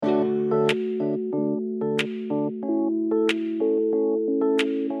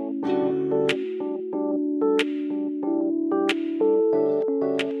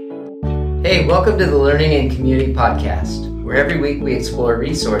Hey, welcome to the Learning and Community Podcast, where every week we explore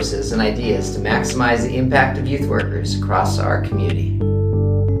resources and ideas to maximize the impact of youth workers across our community.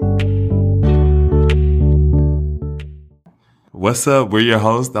 What's up? We're your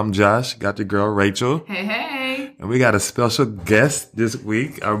hosts. I'm Josh. Got your girl, Rachel. Hey, hey. And we got a special guest this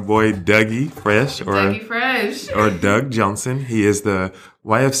week, our boy Dougie Fresh. Or Doug Johnson. He is the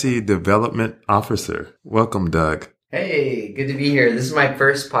YFC Development Officer. Welcome, Doug. Hey, good to be here. This is my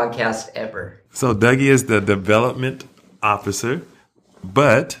first podcast ever. So Dougie is the Development Officer.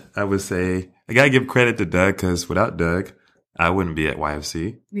 But I would say, I got to give credit to Doug because without Doug, I wouldn't be at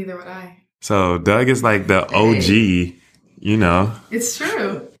YFC. Neither would I. So Doug is like the OG, you know. It's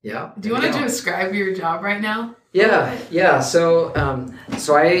true. Yeah. Do you want to describe your job right now? Yeah. So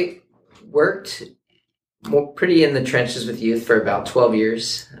I worked pretty in the trenches with youth for about 12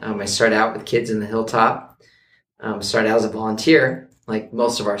 years. I started out with kids in the Hilltop. Started out as a volunteer, like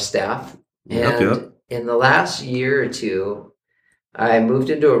most of our staff. And Yep. in the last year or two, I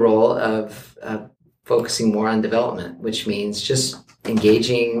moved into a role of focusing more on development, which means just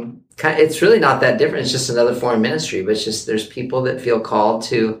engaging. It's really not that different. It's just another form of ministry, but it's just there's people that feel called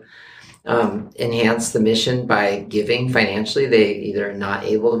to enhance the mission by giving financially. They either are not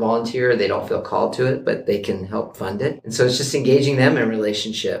able to volunteer or they don't feel called to it, but they can help fund it. And so it's just engaging them in a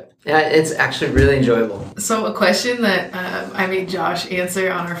relationship. It's actually really enjoyable. So a question that I made Josh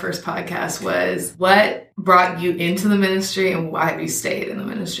answer on our first podcast was, what brought you into the ministry and why have you stayed in the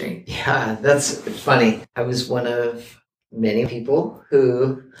ministry? Yeah, that's funny. I was one of many people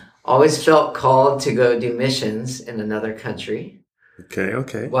who always felt called to go do missions in another country.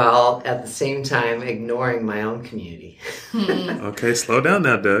 Okay. While at the same time ignoring my own community. Okay, slow down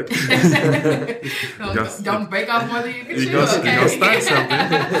now, Doug. Don't break off more than you can chew. You're going to start something.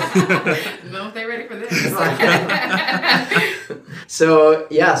 Know if they're ready for this. So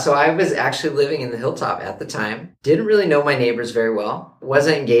I was actually living in the Hilltop at the time. Didn't really know my neighbors very well.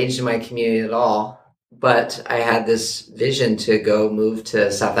 Wasn't engaged in my community at all. But I had this vision to go move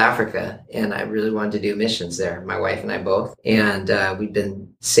to South Africa, and I really wanted to do missions there, my wife and I both. And we'd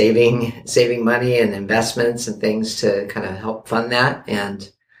been saving money and investments and things to kind of help fund that. And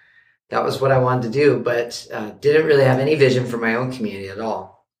that was what I wanted to do, but didn't really have any vision for my own community at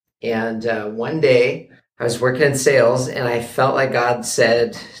all. And one day I was working in sales, and I felt like God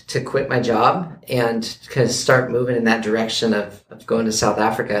said to quit my job and kind of start moving in that direction of going to South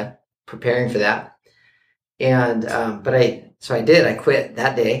Africa, preparing for that. And, I did, I quit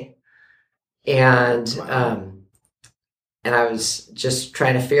that day. And I was just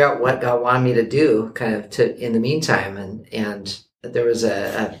trying to figure out what God wanted me to do in the meantime. And there was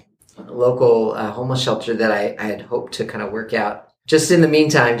a local homeless shelter that I had hoped to kind of work out just in the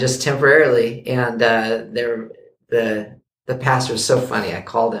meantime, just temporarily. And, the pastor was so funny. I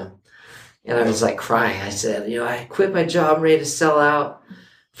called him and I was like crying. I said, I quit my job, I'm ready to sell out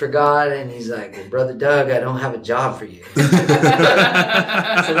for God. And he's like, well, Brother Doug, I don't have a job for you. So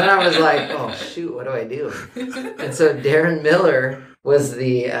then I was like, oh shoot, what do I do? And so Darren Miller was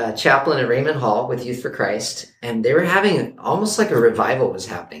the chaplain at Raymond Hall with Youth for Christ, and they were having almost like a revival was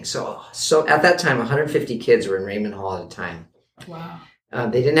happening. So at that time, 150 kids were in Raymond Hall at a time. Wow.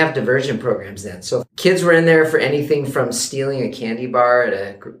 They didn't have diversion programs then. So kids were in there for anything from stealing a candy bar at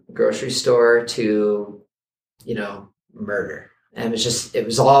a grocery store to, murder. And it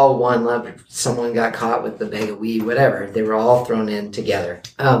was all one level. Someone got caught with the bag of weed, whatever. They were all thrown in together.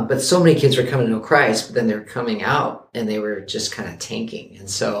 But so many kids were coming to know Christ, but then they were coming out and they were just kind of tanking. And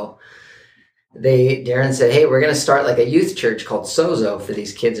so Darren said, hey, we're going to start like a youth church called Sozo for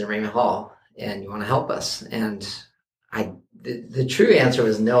these kids in Raymond Hall. And you want to help us? And the true answer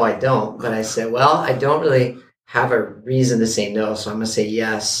was no, I don't. But I said, well, I don't really have a reason to say no, so I'm going to say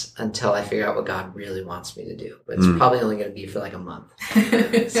yes until I figure out what God really wants me to do. But it's probably only going to be for like a month.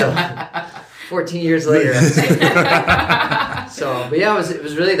 So 14 years later. But yeah, it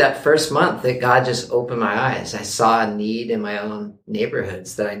was really that first month that God just opened my eyes. I saw a need in my own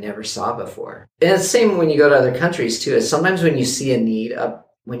neighborhoods that I never saw before. And it's the same when you go to other countries too, is sometimes when you see a need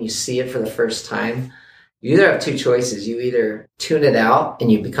when you see it for the first time, you either have two choices. You either tune it out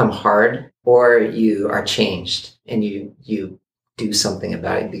and you become hard, or you are changed and you do something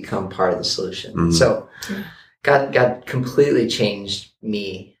about it, you become part of the solution. Mm-hmm. So God completely changed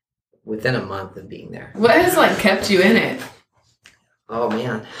me within a month of being there. What has kept you in it? Oh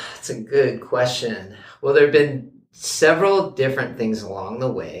man, that's a good question. Well, there have been several different things along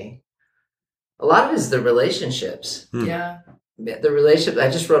the way. A lot of it is the relationships. Yeah. The relationship,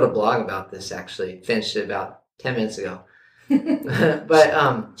 I just wrote a blog about this actually, finished it about 10 minutes ago.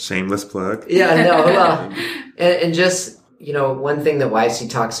 But shameless plug. Yeah, no, well, and just one thing that YFC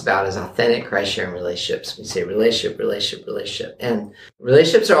talks about is authentic Christ-sharing relationships. We say relationship. And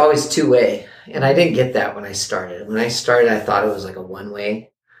relationships are always two-way. And I didn't get that when I started. When I started, I thought it was like a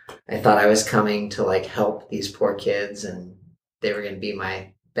one-way. I thought I was coming to like help these poor kids and they were going to be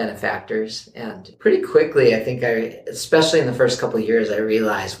my benefactors. And pretty quickly, I think especially in the first couple of years, I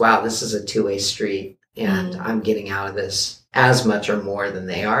realized, wow, this is a two-way street and I'm getting out of this as much or more than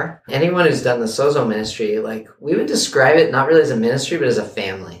they are. Anyone who's done the Sozo ministry, like we would describe it not really as a ministry, but as a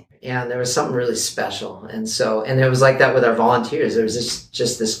family. And there was something really special. And it was like that with our volunteers. There was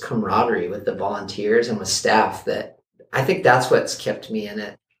just this camaraderie with the volunteers and with staff that I think that's what's kept me in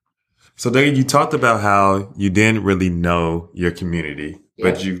it. So Dougie, you talked about how you didn't really know your community,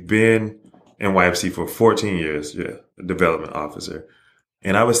 but you've been in YFC for 14 years. You're a development officer.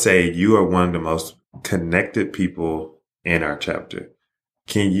 And I would say you are one of the most connected people in our chapter.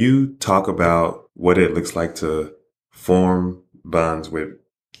 Can you talk about what it looks like to form bonds with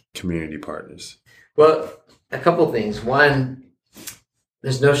community partners? Well, a couple things. One,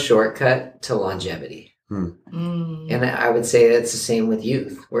 there's no shortcut to longevity. And I would say it's the same with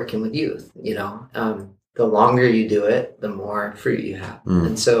youth, working with youth. The longer you do it, the more fruit you have.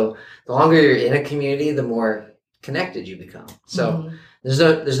 And so the longer you're in a community, the more connected you become. So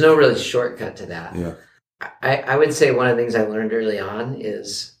there's no really shortcut to that. Yeah. I would say one of the things I learned early on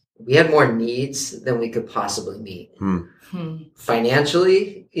is we had more needs than we could possibly meet.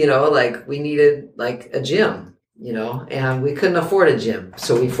 Financially, like we needed like a gym, and we couldn't afford a gym.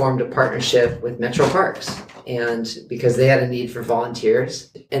 So we formed a partnership with Metro Parks and because they had a need for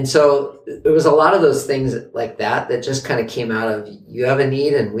volunteers. And so it was a lot of those things like that just kind of came out of you have a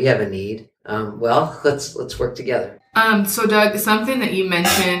need and we have a need. Let's work together. So Doug, something that you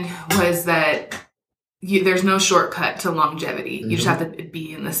mentioned was that there's no shortcut to longevity. You just have to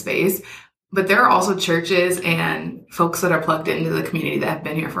be in the space. But there are also churches and folks that are plugged into the community that have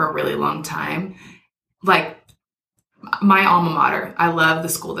been here for a really long time. Like my alma mater, I love the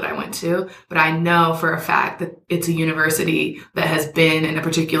school that I went to, but I know for a fact that it's a university that has been in a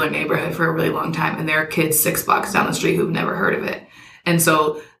particular neighborhood for a really long time. And there are kids 6 blocks down the street who've never heard of it. And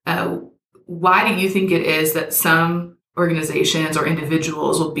so why do you think it is that some organizations or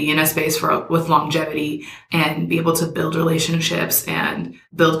individuals will be in a space with longevity and be able to build relationships and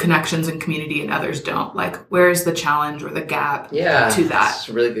build connections in community and others don't? Like, where is the challenge or the gap to that? That's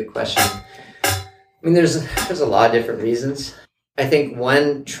a really good question. I mean, there's a lot of different reasons. I think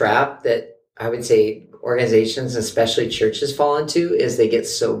one trap that I would say organizations, especially churches, fall into is they get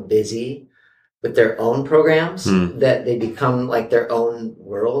so busy with their own programs that they become like their own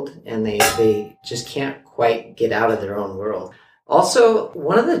world and they just can't quite get out of their own world. Also,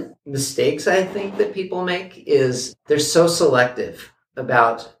 one of the mistakes I think that people make is they're so selective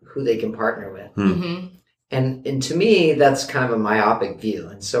about who they can partner with. And to me, that's kind of a myopic view.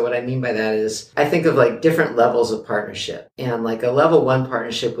 And so what I mean by that is I think of like different levels of partnership. And like a level 1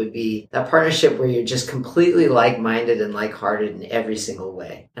 partnership would be that partnership where you're just completely like-minded and like-hearted in every single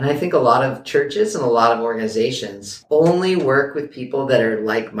way. And I think a lot of churches and a lot of organizations only work with people that are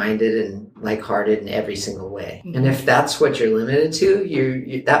like-minded and like-hearted in every single way. And if that's what you're limited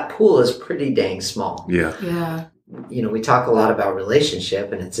to, that pool is pretty dang small. Yeah. We talk a lot about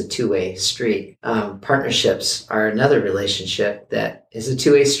relationship and it's a two-way street. Partnerships are another relationship that is a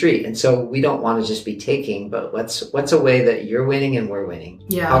two-way street. And so we don't want to just be taking, but what's a way that you're winning and we're winning?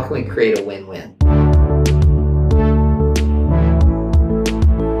 Yeah. How can we create a win-win?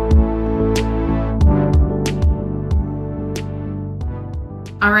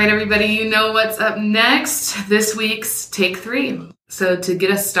 All right, everybody, you know what's up next. This week's Take 3. So to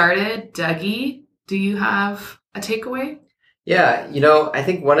get us started, Dougie, do you have a takeaway? Yeah, I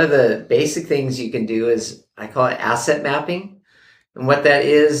think one of the basic things you can do is I call it asset mapping. And what that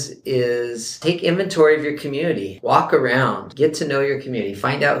is take inventory of your community, walk around, get to know your community,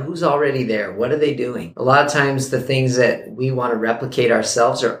 find out who's already there. What are they doing? A lot of times the things that we want to replicate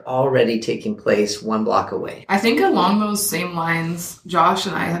ourselves are already taking place 1 block away. I think along those same lines, Josh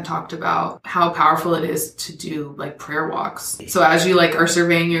and I had talked about how powerful it is to do like prayer walks. So as you are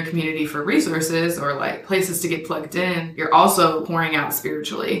surveying your community for resources or like places to get plugged in, you're also pouring out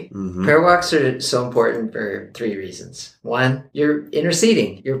spiritually. Prayer walks are so important for 3 reasons. 1, you're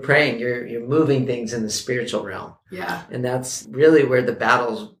interceding, you're praying, you're moving things in the spiritual realm. Yeah. And that's really where the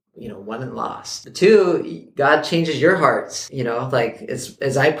battles, won and lost. 2, God changes your hearts. Like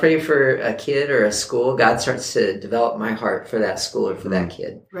as I pray for a kid or a school, God starts to develop my heart for that school or for that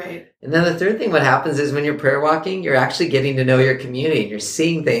kid. Right. And then the 3rd thing, what happens is when you're prayer walking, you're actually getting to know your community and you're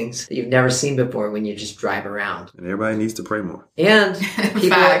seeing things that you've never seen before when you just drive around. And everybody needs to pray more. And people,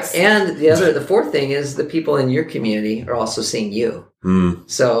 Facts. and the 4th thing is the people in your community are also seeing you.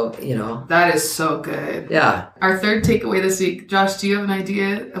 So, That is so good. Yeah. Our 3rd takeaway this week, Josh, do you have an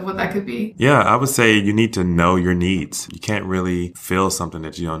idea of what that could be? Yeah, I would say you need to know your needs. You can't really feel something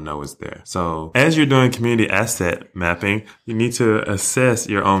that you don't know is there. So as you're doing community asset mapping, you need to assess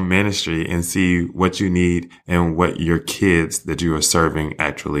your own ministry and see what you need and what your kids that you are serving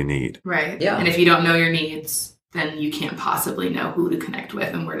actually need. Right. Yeah. And if you don't know your needs, then you can't possibly know who to connect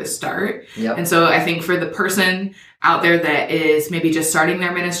with and where to start. Yep. And so I think for the person out there that is maybe just starting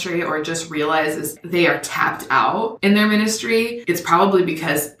their ministry or just realizes they are tapped out in their ministry, it's probably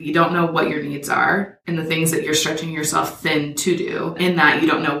because you don't know what your needs are and the things that you're stretching yourself thin to do, in that you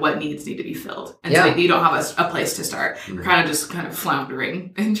don't know what needs need to be filled. And so you don't have a place to start. You're kind of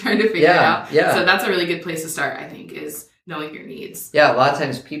floundering and trying to figure it out. Yeah. So that's a really good place to start, I think, is knowing your needs. Yeah, a lot of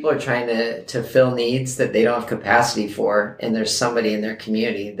times people are trying to fill needs that they don't have capacity for, and there's somebody in their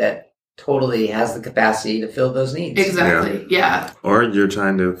community that totally has the capacity to fill those needs. Exactly. Yeah. Or you're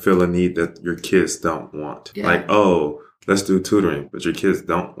trying to fill a need that your kids don't want. Yeah. Like, let's do tutoring, but your kids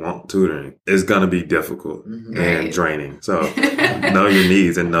don't want tutoring. It's going to be difficult and Right. draining. So know your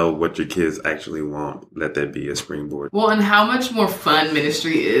needs and know what your kids actually want. Let that be a springboard. Well, and how much more fun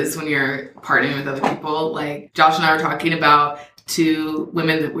ministry is when you're partnering with other people. Like Josh and I were talking about 2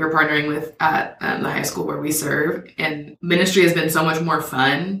 women that we're partnering with at the high school where we serve. And ministry has been so much more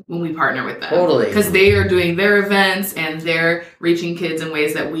fun when we partner with them. Totally. Because they are doing their events and they're reaching kids in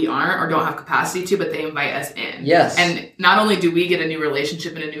ways that we aren't or don't have capacity to, but they invite us in. Yes. And not only do we get a new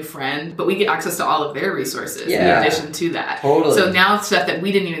relationship and a new friend, but we get access to all of their resources Yeah. in addition to that. Totally. So now stuff that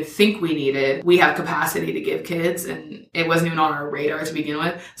we didn't even think we needed, we have capacity to give kids, and it wasn't even on our radar to begin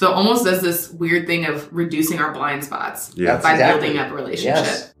with. So it almost does this weird thing of reducing our blind spots Yeah. That's by exactly. building up a relationship.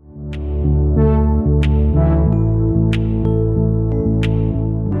 Yes.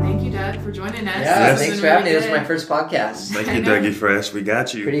 Thank you, Doug, for joining us. Yeah, This thanks has for been having me. really This is my good. first podcast. Thank I you, know. Dougie Fresh. We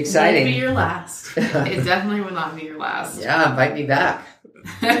got you. Pretty Won't exciting. be your last. It definitely will not be your last. Yeah, invite me back.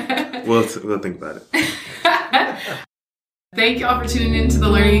 We'll think about it. Thank you all for tuning in to the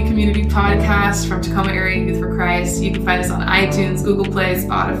Learning and Community Podcast from Tacoma Area Youth for Christ. You can find us on iTunes, Google Play,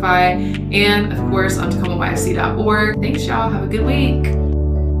 Spotify, and of course on TacomaYFC.org. Thanks, y'all. Have a good week.